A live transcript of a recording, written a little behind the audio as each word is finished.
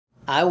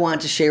I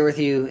want to share with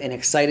you an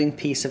exciting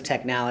piece of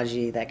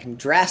technology that can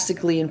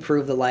drastically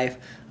improve the life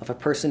of a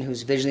person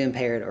who's visually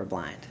impaired or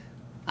blind.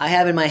 I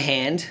have in my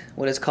hand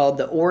what is called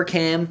the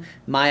ORCam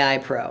My Eye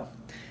Pro.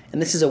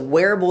 And this is a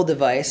wearable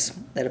device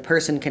that a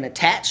person can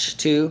attach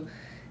to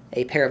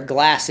a pair of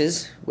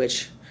glasses,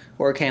 which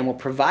ORCam will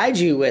provide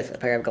you with a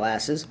pair of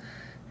glasses,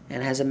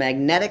 and has a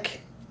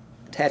magnetic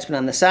attachment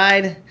on the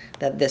side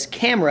that this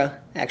camera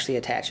actually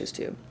attaches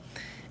to.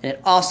 And it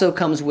also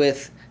comes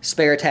with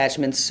spare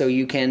attachments so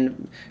you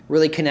can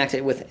really connect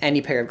it with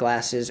any pair of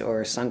glasses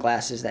or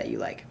sunglasses that you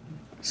like.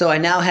 So I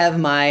now have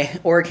my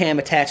ORCam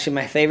attached to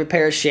my favorite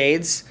pair of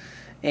shades,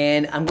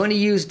 and I'm going to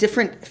use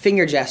different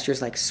finger gestures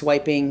like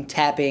swiping,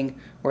 tapping,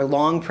 or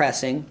long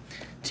pressing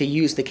to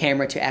use the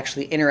camera to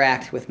actually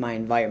interact with my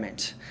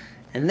environment.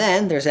 And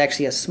then there's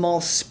actually a small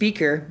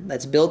speaker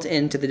that's built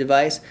into the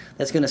device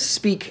that's going to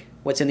speak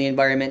what's in the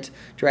environment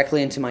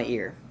directly into my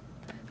ear.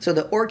 So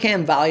the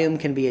ORCam volume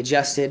can be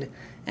adjusted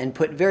and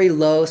put very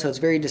low so it's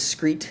very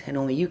discreet and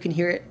only you can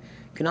hear it.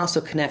 You can also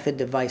connect the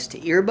device to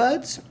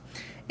earbuds,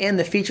 and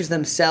the features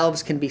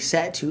themselves can be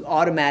set to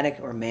automatic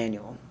or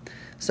manual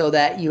so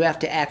that you have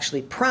to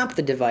actually prompt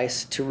the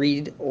device to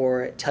read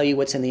or tell you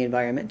what's in the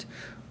environment,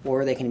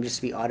 or they can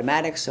just be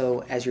automatic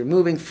so as you're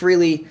moving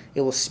freely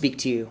it will speak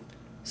to you.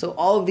 So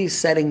all of these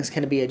settings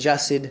can be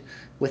adjusted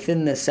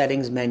within the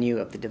settings menu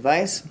of the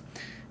device.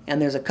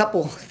 And there's a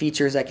couple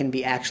features that can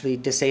be actually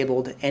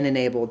disabled and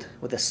enabled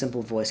with a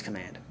simple voice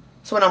command.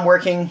 So when I'm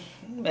working,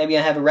 maybe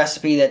I have a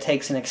recipe that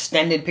takes an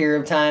extended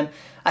period of time,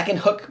 I can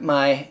hook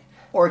my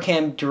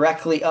ORCam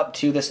directly up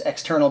to this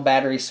external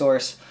battery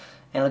source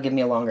and it'll give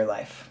me a longer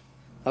life.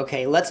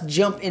 Okay, let's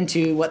jump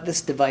into what this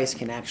device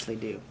can actually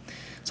do.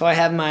 So I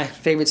have my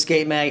favorite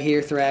skate mag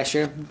here,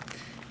 Thrasher,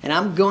 and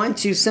I'm going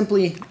to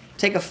simply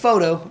take a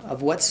photo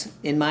of what's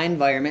in my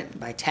environment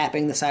by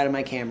tapping the side of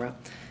my camera,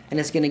 and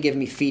it's going to give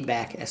me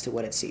feedback as to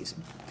what it sees.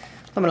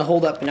 I'm going to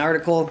hold up an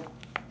article,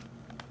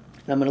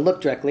 and I'm going to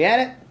look directly at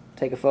it,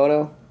 take a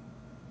photo.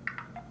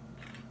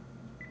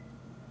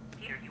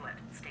 Peter Hewitt,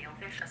 Stale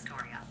Fish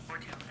Astoria, or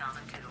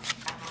 2002,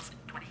 almost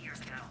 20 years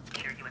ago.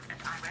 Peter Hewitt and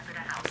I rented a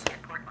house in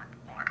Portland,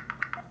 or...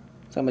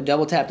 So I'm going to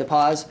double tap to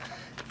pause,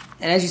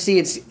 and as you see,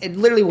 it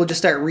literally will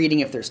just start reading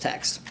if there's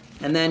text.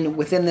 And then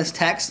within this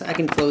text, I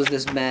can close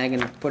this bag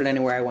and put it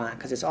anywhere I want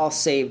because it's all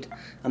saved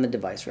on the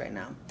device right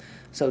now.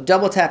 So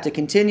double tap to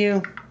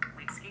continue.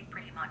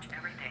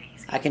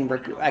 I can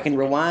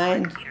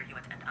rewind.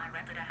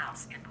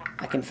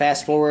 I can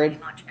fast forward.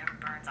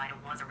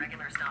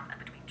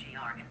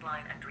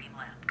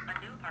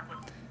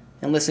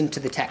 And listen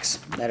to the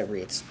text that it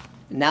reads.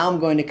 Now I'm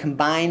going to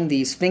combine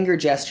these finger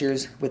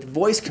gestures with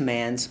voice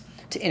commands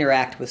to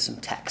interact with some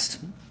text.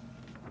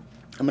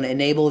 I'm going to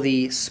enable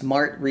the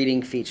smart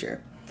reading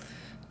feature.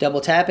 Double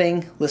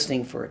tapping,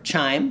 listening for a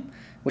chime,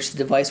 which the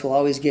device will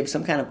always give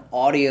some kind of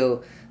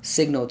audio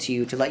signal to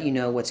you to let you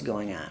know what's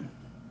going on.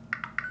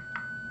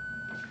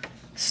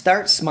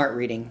 Start smart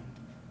reading.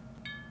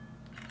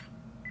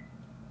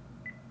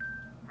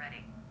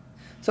 Ready.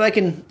 So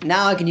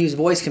now I can use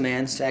voice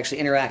commands to actually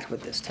interact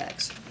with this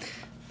text.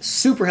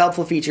 Super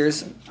helpful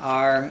features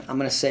are, I'm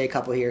going to say a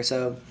couple here.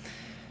 So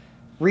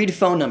read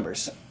phone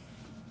numbers.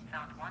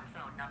 Found one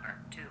phone number,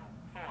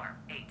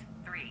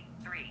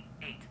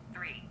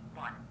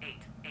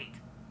 24833833188.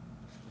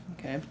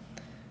 Okay.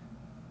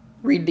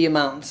 Read the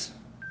amounts.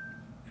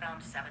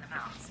 Found 7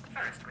 amounts.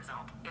 First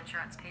result,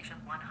 insurance patient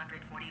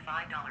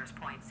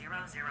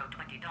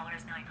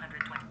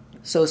 $145.0020.920.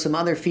 So some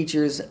other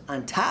features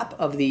on top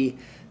of the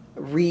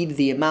read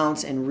the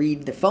amounts and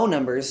read the phone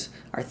numbers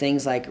are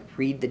things like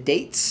read the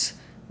dates,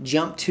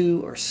 jump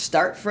to or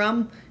start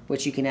from,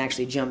 which you can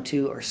actually jump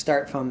to or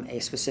start from a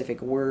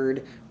specific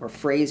word or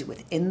phrase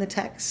within the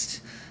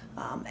text,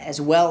 as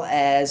well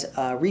as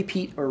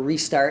repeat or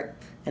restart,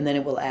 and then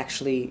it will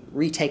actually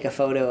retake a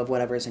photo of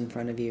whatever is in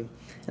front of you,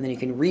 and then you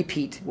can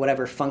repeat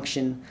whatever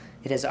function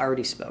it has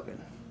already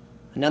spoken.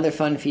 Another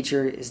fun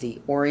feature is the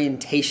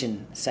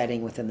orientation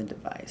setting within the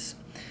device.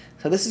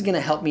 So this is going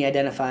to help me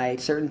identify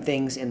certain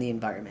things in the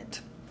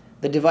environment.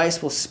 The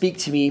device will speak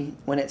to me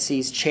when it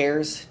sees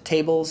chairs,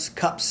 tables,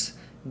 cups,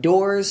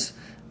 doors,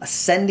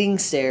 ascending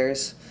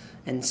stairs,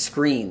 and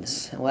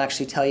screens. It will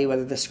actually tell you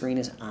whether the screen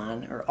is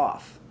on or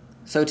off.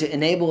 So to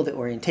enable the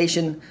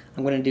orientation,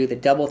 I'm going to do the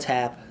double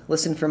tap,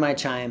 listen for my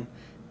chime.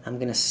 I'm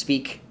going to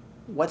speak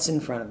what's in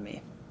front of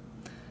me.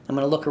 I'm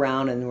going to look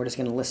around and we're just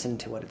going to listen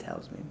to what it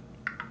tells me.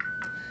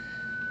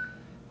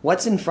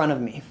 What's in front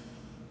of me?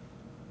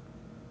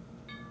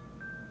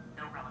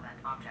 No relevant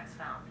objects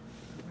found.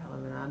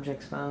 Relevant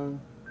objects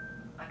found.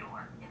 A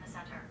door in the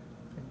center.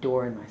 A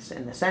door in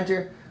the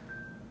center.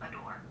 A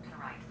door to the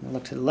right. I'll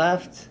look to the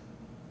left.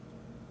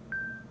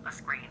 A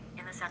screen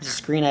in the center. There's a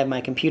screen. I have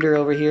my computer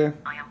over here.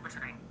 I am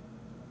listening.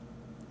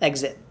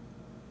 Exit.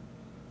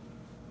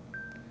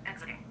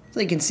 Exiting.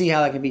 So you can see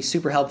how that can be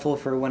super helpful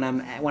for when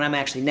I'm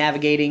actually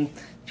navigating,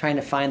 trying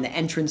to find the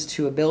entrance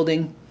to a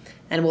building.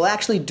 And it will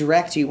actually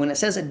direct you, when it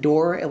says a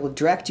door, it will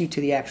direct you to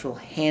the actual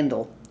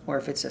handle. Or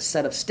if it's a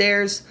set of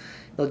stairs,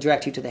 it'll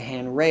direct you to the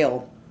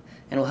handrail.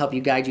 and will help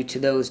you guide you to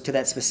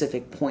that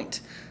specific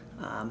point.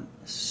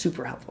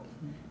 Super helpful.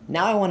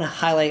 Now I want to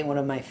highlight one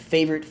of my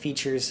favorite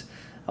features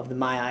of the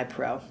My Eye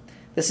Pro.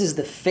 This is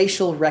the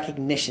facial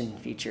recognition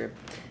feature,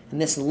 and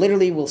this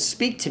literally will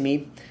speak to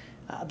me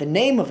the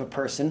name of a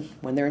person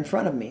when they're in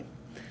front of me.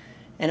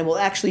 And it will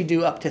actually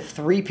do up to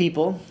 3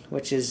 people,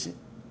 which is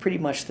pretty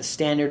much the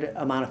standard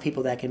amount of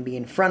people that can be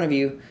in front of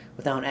you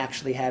without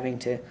actually having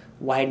to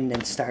widen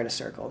and start a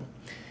circle.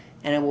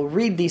 And it will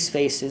read these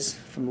faces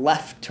from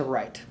left to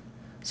right.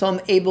 So I'm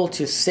able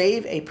to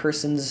save a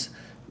person's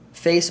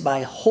face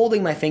by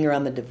holding my finger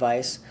on the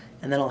device,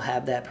 and then I'll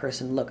have that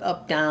person look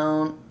up,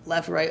 down,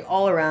 left, right,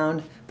 all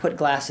around, put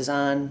glasses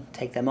on,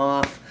 take them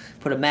off,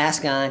 put a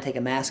mask on, take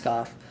a mask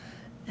off,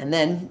 and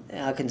then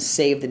I can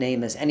save the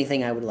name as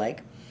anything I would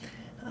like.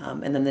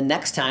 And then the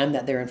next time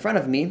that they're in front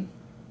of me,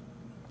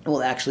 it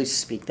will actually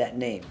speak that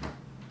name.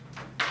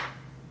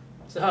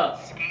 What's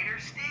up? Skater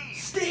Steve.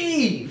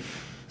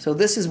 Steve! So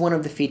this is one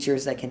of the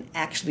features that can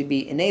actually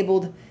be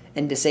enabled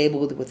and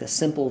disabled with a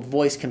simple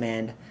voice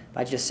command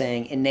by just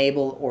saying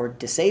enable or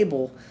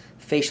disable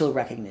facial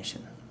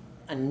recognition.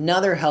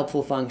 Another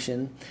helpful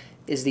function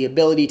is the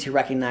ability to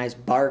recognize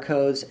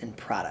barcodes and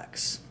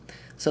products.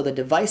 So the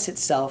device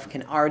itself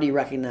can already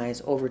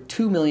recognize over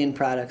 2 million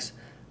products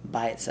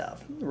by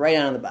itself, right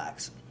out of the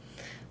box.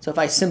 So if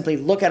I simply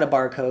look at a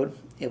barcode,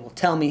 it will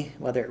tell me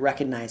whether it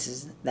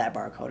recognizes that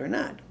barcode or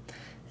not.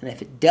 And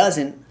if it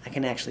doesn't, I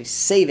can actually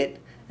save it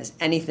as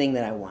anything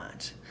that I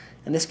want.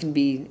 And this can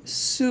be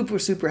super,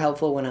 super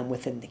helpful when I'm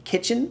within the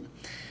kitchen.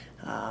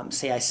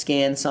 Say I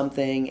scan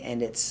something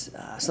and it's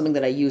something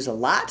that I use a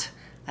lot,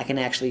 I can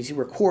actually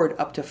record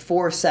up to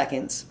 4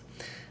 seconds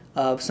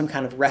of some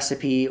kind of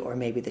recipe or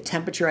maybe the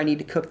temperature I need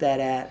to cook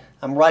that at.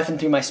 I'm rifling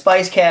through my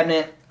spice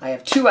cabinet. I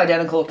have 2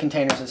 identical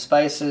containers of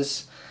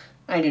spices.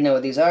 I need to know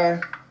what these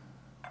are.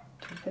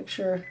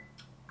 Picture.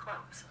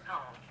 Cloves.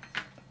 Whole.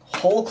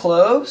 Whole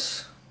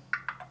cloves.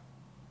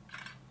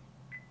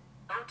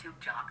 O2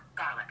 chalk.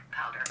 Garlic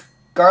powder.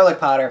 Garlic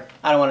powder.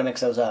 I don't want to mix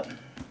those up.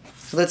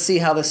 So let's see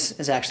how this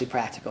is actually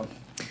practical.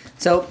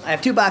 So I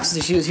have 2 boxes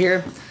of shoes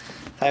here.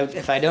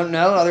 If I don't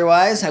know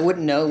otherwise, I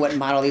wouldn't know what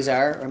model these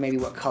are or maybe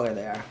what color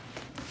they are.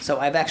 So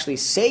I've actually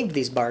saved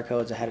these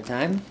barcodes ahead of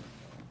time.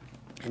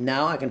 And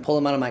now I can pull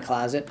them out of my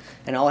closet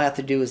and all I have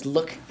to do is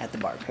look at the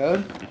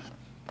barcode.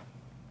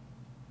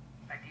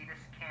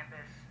 Adidas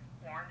Campus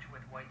orange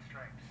with white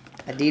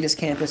stripes. Adidas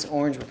Campus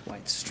orange with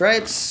white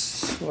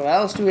stripes. What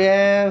else do we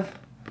have?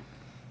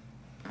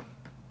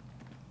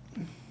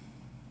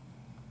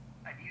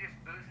 Adidas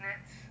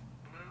Booznits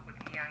blue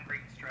with neon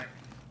green stripes.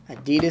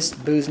 Adidas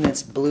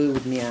Booznits blue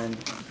with neon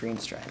green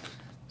stripes.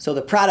 So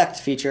the product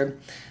feature,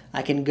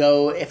 I can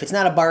go, if it's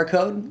not a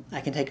barcode, I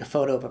can take a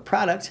photo of a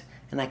product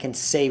and I can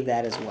save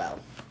that as well.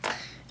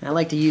 And I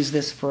like to use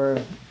this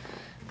for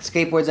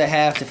skateboards I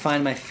have to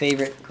find my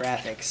favorite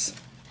graphics.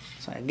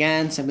 So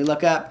again, simply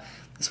look up.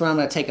 This one I'm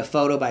going to take a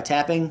photo by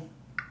tapping.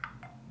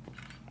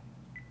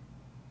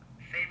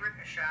 Favorite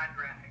Ashad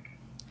graphic.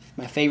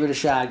 My favorite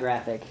Ashad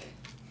graphic.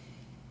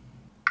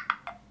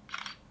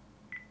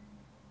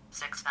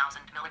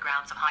 6,000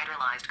 milligrams of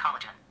hydrolyzed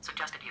collagen.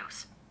 Suggested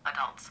use.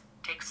 Adults.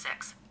 Take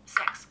 6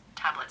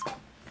 tablets.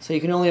 So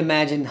you can only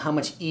imagine how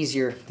much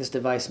easier this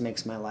device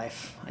makes my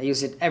life. I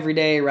use it every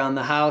day around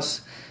the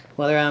house,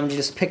 whether I'm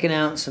just picking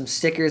out some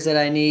stickers that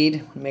I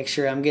need, make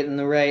sure I'm getting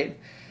the right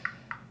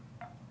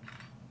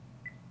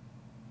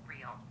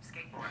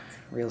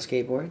real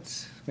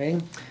skateboards,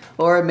 right?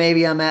 Or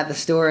maybe I'm at the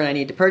store and I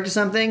need to purchase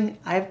something.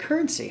 I have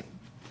currency.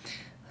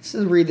 Let's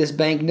just read this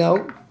bank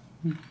note.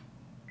 $1.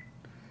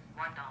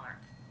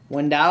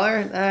 $1?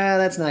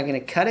 That's not going to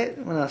cut it.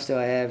 What else do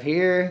I have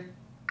here?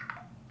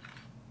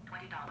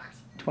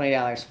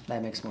 $20.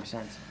 That makes more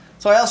sense.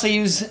 So I also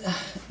use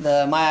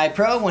the My Eye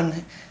Pro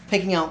when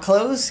picking out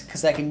clothes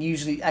because I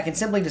can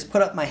simply just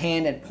put up my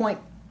hand and point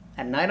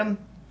at an item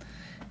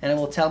and it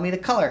will tell me the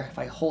color if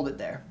I hold it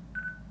there.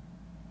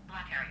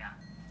 Black area.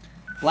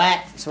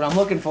 Black, that's what I'm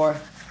looking for.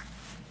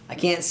 I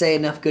can't say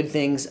enough good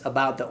things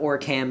about the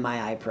ORCam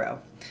My Eye Pro.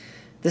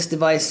 This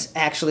device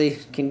actually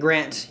can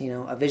grant,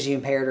 a visually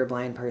impaired or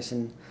blind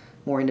person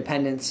more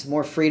independence,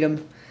 more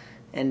freedom,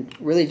 and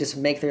really just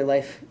make their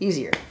life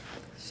easier.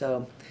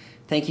 So,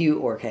 thank you,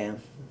 ORCam.